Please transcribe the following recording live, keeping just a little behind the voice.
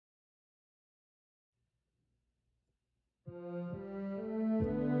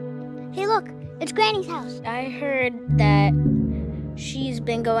Hey, look, it's Granny's house. I heard that she's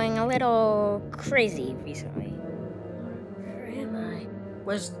been going a little crazy recently. Where am I?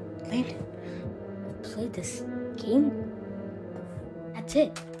 Where's Landon? Played this game? That's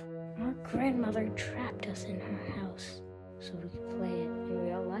it. Our grandmother trapped us in her house so we could play it in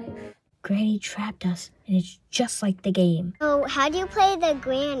real life. Granny trapped us, and it's just like the game. Oh, how do you play the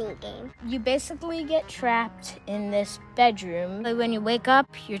Granny game? You basically get trapped in this bedroom. When you wake up,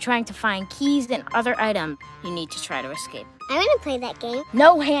 you're trying to find keys and other items. You need to try to escape. I want to play that game.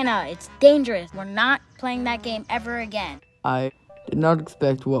 No, Hannah, it's dangerous. We're not playing that game ever again. I did not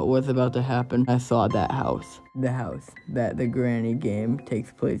expect what was about to happen. I saw that house. The house that the Granny game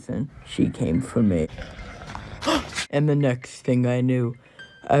takes place in. She came for me. And the next thing I knew,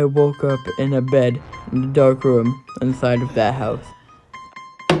 I woke up in a bed in a dark room inside of that house.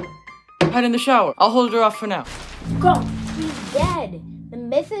 Hide in the shower. I'll hold her off for now. Go! She's dead. The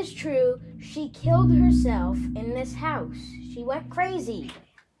myth is true. She killed herself in this house. She went crazy.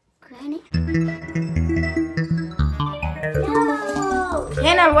 Granny? No!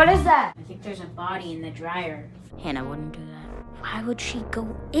 Hannah, what is that? I think there's a body in the dryer. Hannah wouldn't do that. Why would she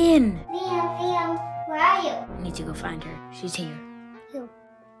go in? Liam, where are you? I need to go find her. She's here. Who?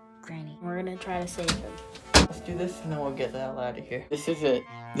 Granny. We're gonna try to save her. Let's do this and then we'll get the hell out of here. This is it.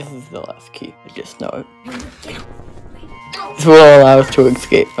 This is the last key. I just know it. This will allow us to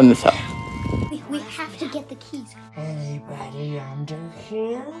escape from this house. We have to get the keys. Anybody under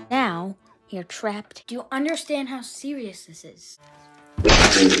here? Now, you're trapped. Do you understand how serious this is?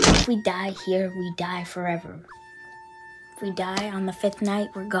 If we die here, we die forever. If we die on the 5th night,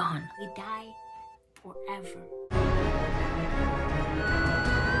 we're gone. We die forever.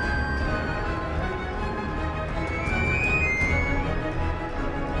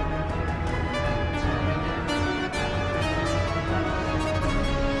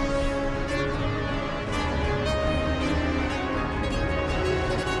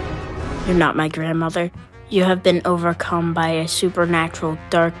 You're not my grandmother. You have been overcome by a supernatural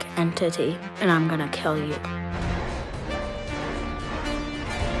dark entity, and I'm gonna kill you.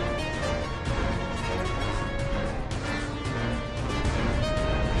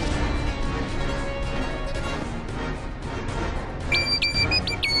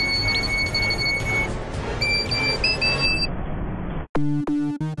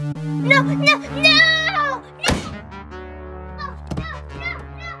 No, no, no!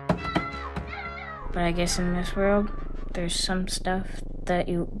 But I guess in this world, there's some stuff that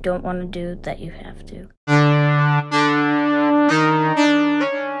you don't want to do that you have to. I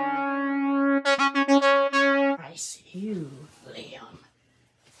see you, Liam.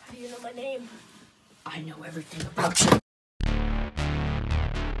 How do you know my name? I know everything about you.